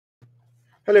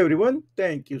Hello everyone,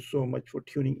 thank you so much for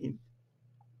tuning in.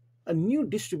 A new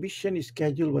distribution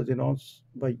schedule was announced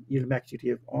by YieldMax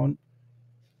ETF on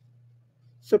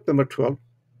September 12th.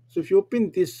 So if you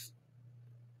open this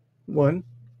one,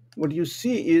 what you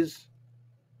see is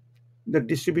the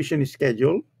distribution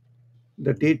schedule,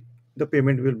 the date the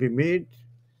payment will be made,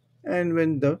 and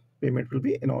when the payment will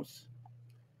be announced.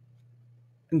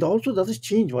 And also the other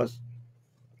change was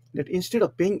that instead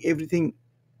of paying everything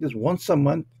just once a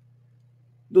month,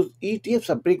 those ETFs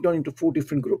are break down into four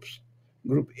different groups.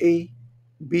 Group A,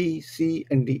 B, C,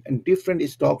 and D, and different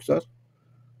stocks are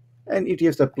and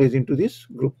ETFs are placed into this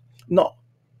group. Now,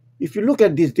 if you look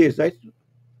at these days, right,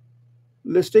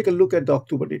 let's take a look at the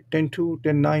October date 10/2,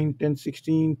 10/9,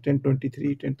 10/16,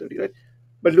 10/23, 10/30, right?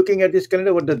 But looking at this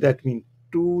calendar, what does that mean?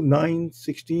 2, 9,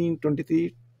 16,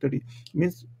 23, 30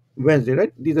 means Wednesday,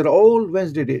 right? These are all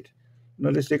Wednesday date.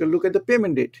 Now let's take a look at the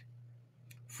payment date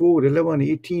 4, 11,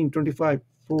 18, 25,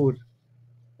 4,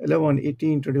 11,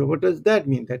 18, 25. What does that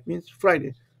mean? That means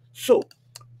Friday. So,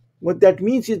 what that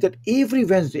means is that every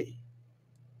Wednesday,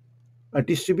 a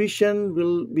distribution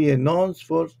will be announced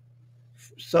for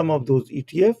some of those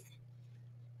ETF.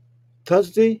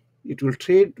 Thursday, it will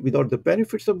trade without the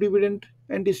benefits of dividend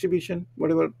and distribution,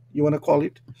 whatever you want to call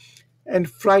it. And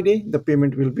Friday, the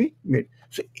payment will be made.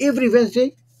 So every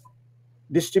Wednesday,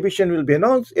 distribution will be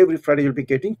announced. Every Friday, you'll be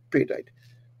getting paid, right?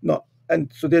 Now,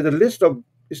 and so there's a list of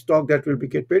stock that will be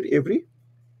get paid every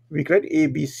week, right? A,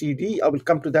 B, C, D. I will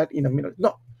come to that in a minute.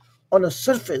 Now, on a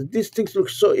surface, these things look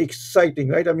so exciting,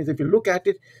 right? I mean, if you look at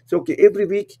it, so okay, every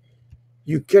week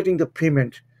you're getting the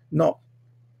payment. Now,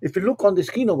 if you look on the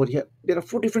screen over here, there are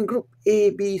four different groups,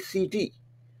 A, B, C, D.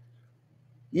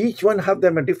 Each one have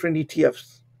them a different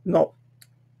ETFs. Now,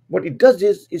 what it does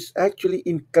is actually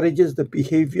encourages the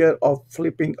behavior of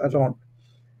flipping around.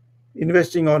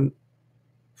 Investing on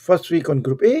first week on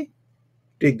group A,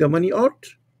 take the money out,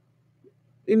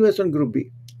 invest on group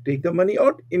B. Take the money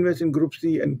out, invest in group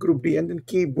C and group D, and then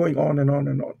keep going on and on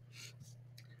and on.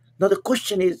 Now the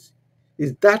question is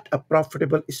that a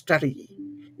profitable strategy?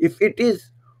 If it is,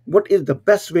 what is the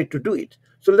best way to do it?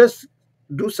 So let's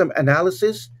do some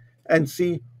analysis and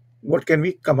see what can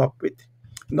we come up with.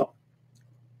 Now,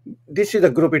 this is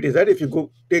the group it is, right? If you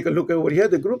go take a look over here,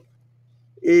 the group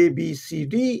A, B, C,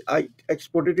 D, I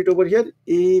exported it over here,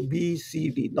 A, B, C,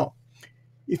 D. Now,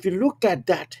 if you look at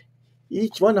that,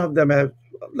 each one of them have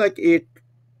like 8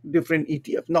 different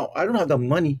ETFs. Now, I don't have the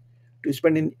money to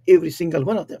spend in every single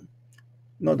one of them.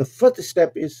 Now, the first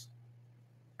step is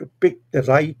to pick the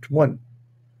right one.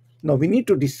 Now, we need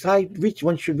to decide which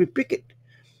one should we pick it.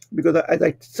 Because as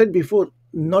I said before,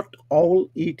 not all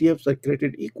ETFs are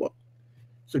created equal.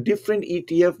 So different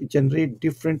ETF generate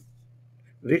different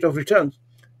rate of returns.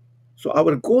 So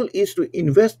our goal is to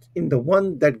invest in the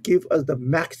one that gives us the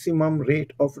maximum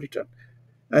rate of return.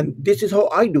 And this is how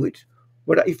I do it.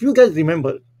 But if you guys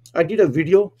remember, I did a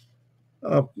video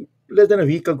uh, less than a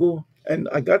week ago, and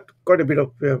I got quite a bit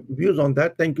of views on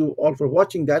that. Thank you all for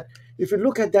watching that. If you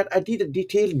look at that, I did a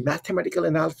detailed mathematical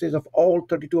analysis of all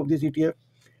 32 of these ETF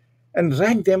and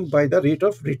ranked them by the rate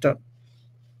of return.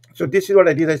 So this is what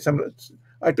I did.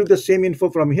 I took the same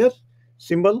info from here,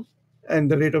 symbol,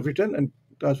 and the rate of return, and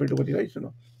transferred it over the right.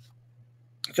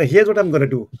 So here's what I'm going to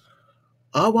do.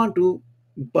 I want to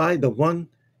buy the one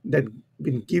that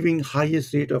been giving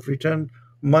highest rate of return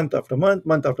month after month,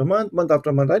 month after month, month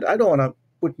after month. Right? I don't want to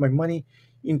put my money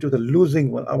into the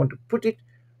losing one. I want to put it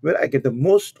where I get the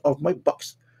most of my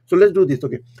bucks. So let's do this.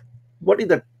 Okay, what is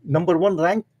the number one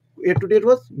rank here today? It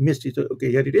was MSTY. So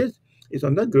okay, here it is. It's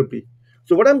on the group B.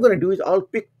 So what I'm going to do is I'll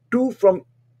pick two from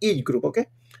each group. Okay.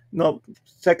 Now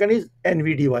second is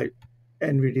NVDY,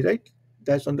 NVD, right?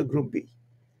 That's on the group B.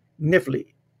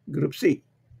 NIFLY, group C,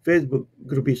 Facebook,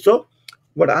 group B. So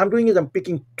what I'm doing is I'm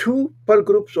picking two per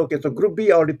group. So, okay, so group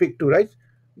B, I already picked two, right?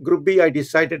 Group B, I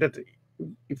decided that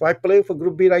if I play for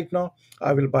group B right now,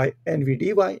 I will buy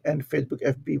NVDY and Facebook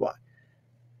FBY.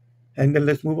 And then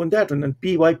let's move on that one. And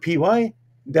PYPY,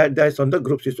 that's on the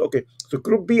group C. So, okay, so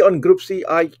group B on group C,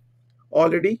 I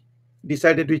already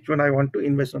decided which one I want to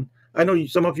invest on. I know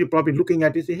some of you probably looking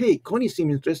at it say, hey, CONY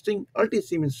seems interesting, ULTY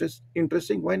seems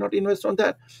interesting. Why not invest on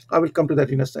that? I will come to that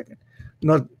in a second.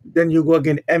 Now, then you go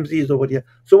again, AMZY is over here.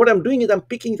 So what I'm doing is I'm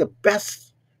picking the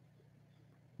best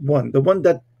one, the one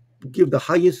that give the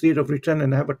highest rate of return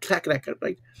and have a track record,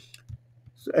 right?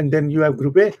 So, and then you have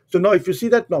group A. So now if you see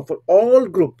that now for all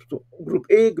groups, so group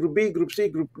A, group B, group C,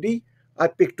 group D, I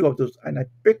picked two of those and I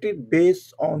picked it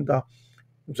based on the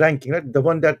ranking, right? The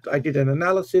one that I did an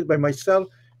analysis by myself,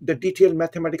 the detailed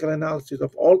mathematical analysis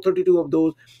of all 32 of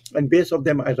those, and based of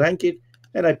them, I rank it,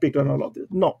 and I picked on all of this.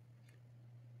 No,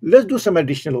 let's do some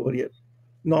additional over here.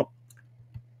 Now,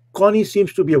 CONY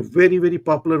seems to be a very, very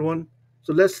popular one.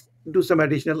 So let's do some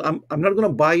additional. I'm not going to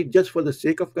buy it just for the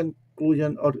sake of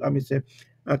conclusion, or I mean say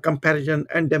comparison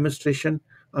and demonstration.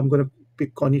 I'm going to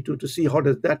pick CONY to see how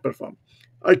does that perform.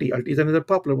 ULTY is another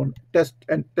popular one. Test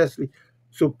and TSLY.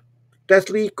 So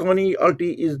TSLY, CONY,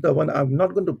 ULTY is the one. I'm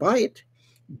not going to buy it,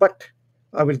 but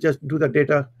I will just do the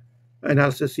data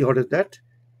analysis, see how does that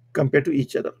compare to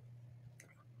each other.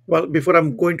 Well, before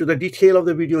I'm going to the detail of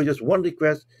the video, just one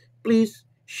request. Please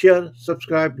share,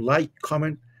 subscribe, like,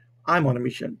 comment. I'm on a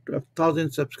mission to have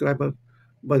 1,000 subscribers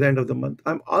by the end of the month.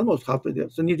 I'm almost halfway there.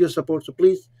 So need your support. So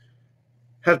please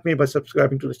help me by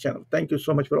subscribing to the channel. Thank you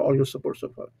so much for all your support so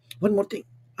far. One more thing.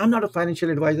 I'm not a financial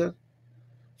advisor.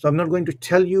 So I'm not going to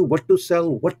tell you what to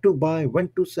sell, what to buy, when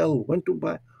to sell, when to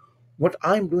buy. What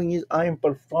I'm doing is I am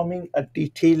performing a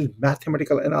detailed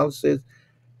mathematical analysis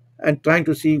and trying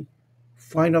to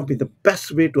find out the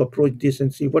best way to approach this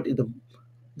and see what is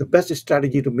the best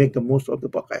strategy to make the most of the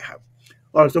buck I have.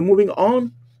 All right, so moving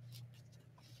on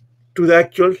to the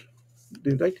actual,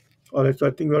 right? All right, so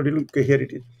I think we already look, okay, here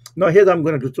it is. Now here's I'm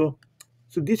going to do.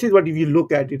 So this is what if you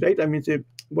look at it, right? I mean, say,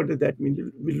 what does that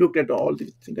mean? We looked at all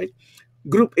these things, right?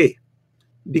 Group A,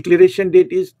 declaration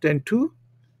date is 10/2,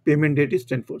 payment date is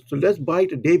 10/4. So let's buy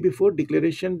it a day before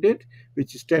declaration date,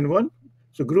 which is 10/1.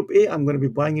 So group A, I'm going to be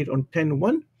buying it on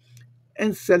 10/1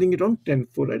 and selling it on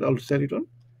 10/4, right? I'll sell it on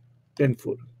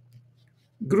 10/4.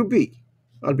 Group B,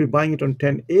 I'll be buying it on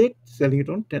 10/8, selling it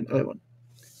on 10/11.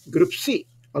 Group C,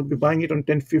 I'll be buying it on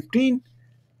 10/15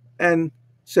 and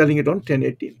selling it on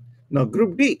 10/18. Now,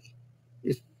 Group D,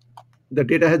 is the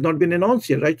data has not been announced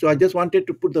yet, right? So I just wanted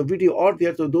to put the video out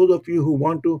there so those of you who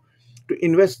want to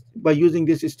invest by using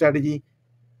this strategy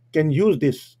can use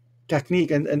this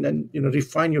technique and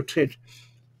refine your trade.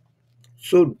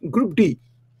 So Group D,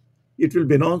 it will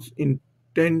be announced in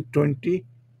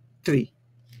 10/23,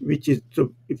 which is,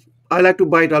 so if I like to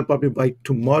buy it, I'll probably buy it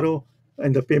tomorrow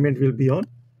and the payment will be on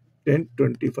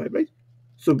 10/25, right?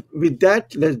 So with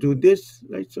that, let's do this,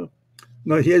 right? So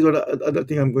now here's what other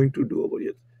thing I'm going to do over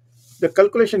here. The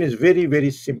calculation is very,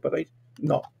 very simple, right?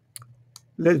 Now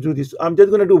let's do this. I'm just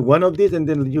going to do one of these and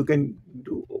then you can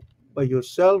do by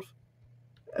yourself.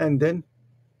 And then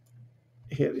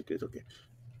here it is. Okay,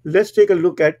 let's take a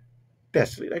look at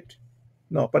TSLY, right?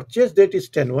 Now purchase date is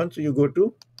 10/1, so you go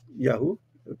to Yahoo.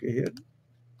 Okay, here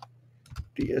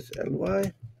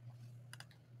TSLY.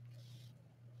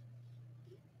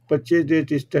 Purchase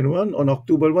date is 10/1. On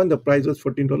October 1, the price was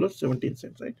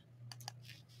 $14.17, right?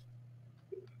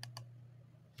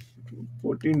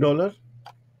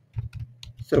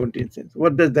 $14.17.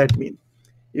 What does that mean?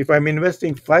 If I'm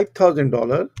investing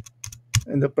 $5,000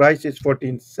 and the price is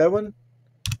 14.7,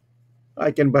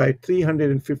 I can buy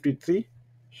 353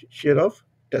 share of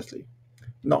TSLY.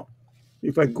 Now,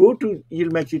 if I go to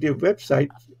YieldMax ETF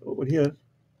website over here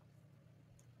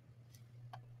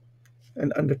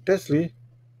and under TSLY,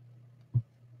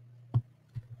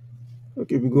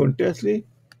 okay, we go on TSLY.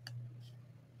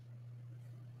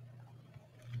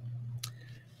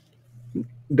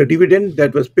 The dividend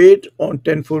that was paid on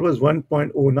 10/4 was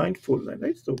 1.0949,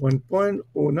 right? So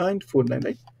 1.0949,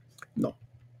 right? Now,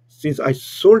 since I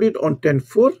sold it on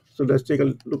 10/4, so let's take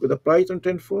a look at the price on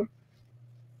 10/4.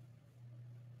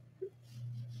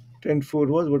 10/4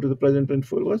 was, what is the price on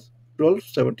 10/4 was?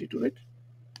 12.72, right?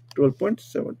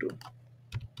 12.72.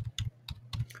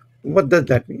 What does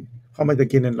that mean? How much the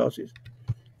gain and loss is?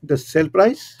 The sell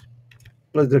price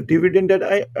plus the dividend that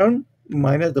I earn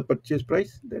minus the purchase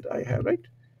price that I have, right?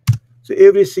 So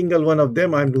every single one of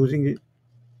them, I'm losing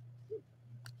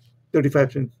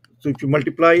 35 cents. So if you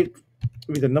multiply it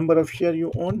with the number of share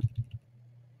you own,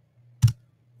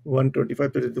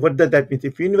 125. What does that mean?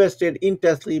 If you invested in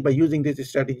TSLY by using this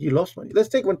strategy, you lost money. Let's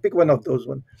pick one of those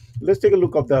one. Let's take a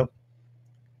look of the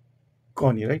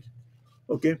CONY, right?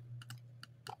 Okay.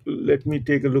 Let me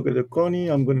take a look at the CONY.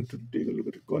 I'm going to take a look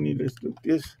at the CONY. Let's do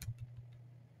this.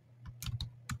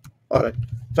 All right.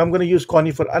 So I'm going to use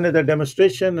CONY for another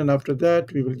demonstration, and after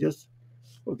that, we will just,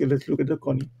 okay, let's look at the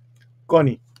CONY.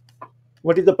 CONY.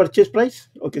 What is the purchase price?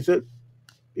 Okay, so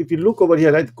if you look over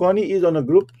here, right, CONY is on a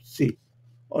group C.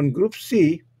 On group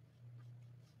C,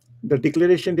 the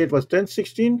declaration date was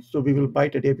 10/16, so we will buy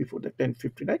it a day before the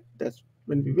 10/15, right? That's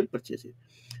when we will purchase it.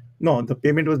 No, the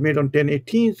payment was made on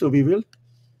 10/18, so we will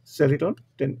sell it on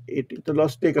 10/18. So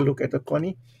let's take a look at the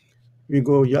CONY. We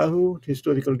go Yahoo,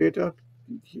 historical data,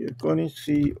 here, CONY,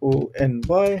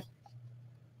 CONY,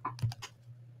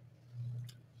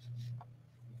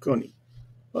 CONY.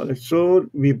 All right, so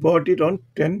we bought it on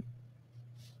 10.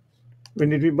 When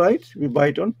did we buy it? We buy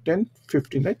it on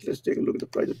 10/15, right? Let's take a look at the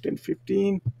price of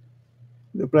 10/15.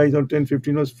 The price on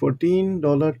 10-15 was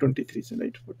 $14.23,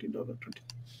 right?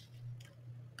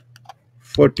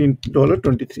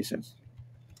 $14.23.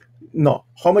 Now,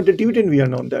 how much the dividend we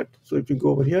earn on that? So if you go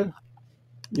over here,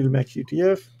 YieldMax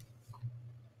ETF,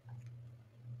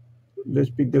 let's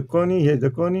pick the CONY. Here's the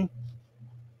CONY.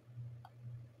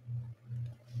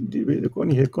 The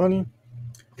CONY here, CONY.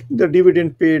 The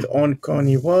dividend paid on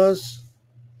CONY was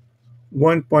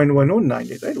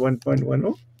 1.1098, right?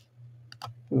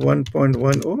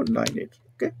 1.1098.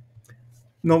 Okay.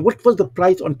 Now, what was the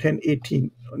price on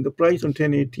 1018? The price on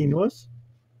 1018 was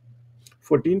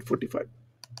 1445.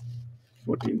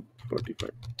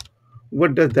 1445.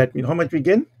 What does that mean? How much we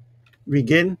gain? We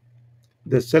gain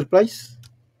the sell price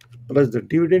plus the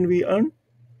dividend we earn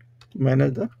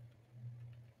minus the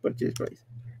purchase price.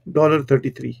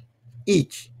 $33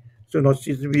 each. So now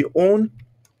since we own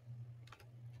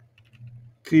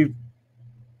three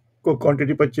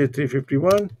quantity purchase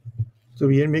 351, so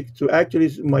we make, so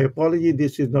actually my apology,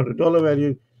 this is not a dollar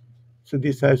value, so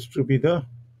this has to be the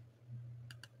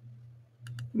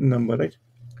number, right?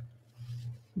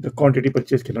 The quantity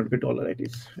purchase cannot be dollar, right?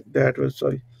 That was,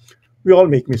 sorry, we all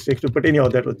make mistakes, but anyhow,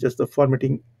 that was just the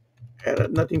formatting error,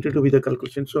 nothing to do with the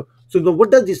calculation. So now what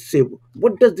does this say?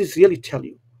 What does this really tell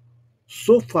you?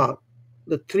 So far,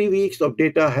 the 3 weeks of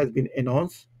data has been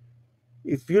announced.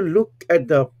 If you look at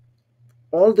the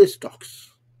all the stocks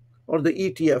or the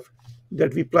ETF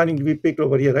that we planning to be picked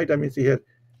over here, right? I mean, see here,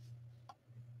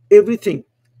 everything.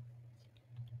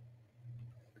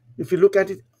 If you look at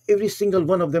it, every single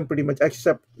one of them pretty much,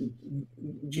 except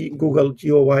Google,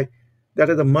 GOY, that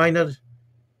is a minor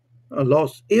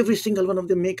loss. Every single one of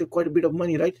them make quite a bit of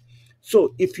money, right?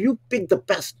 So if you pick the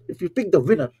best, if you pick the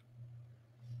winner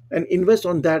and invest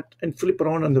on that and flip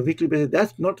around on the weekly basis,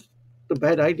 that's not a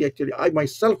bad idea. Actually, I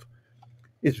myself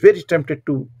is very tempted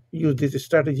to use this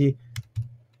strategy.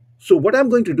 So what I'm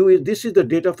going to do is, this is the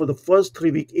data for the first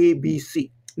 3 week A, B,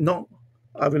 C. Now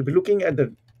I will be looking at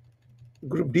the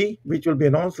group D, which will be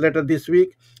announced later this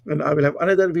week, and I will have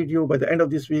another video by the end of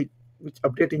this week which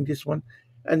updating this one,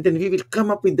 and then we will come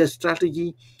up with the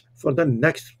strategy for the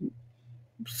next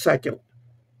cycle,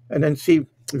 and then see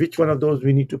which one of those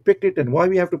we need to pick it and why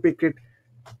we have to pick it,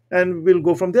 and we'll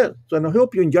go from there. So, and I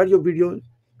hope you enjoyed your video.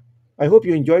 I hope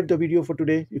you enjoyed the video for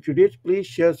today. If you did, please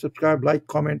share, subscribe, like,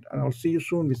 comment, and I'll see you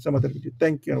soon with some other video.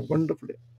 Thank you. Have a wonderful day.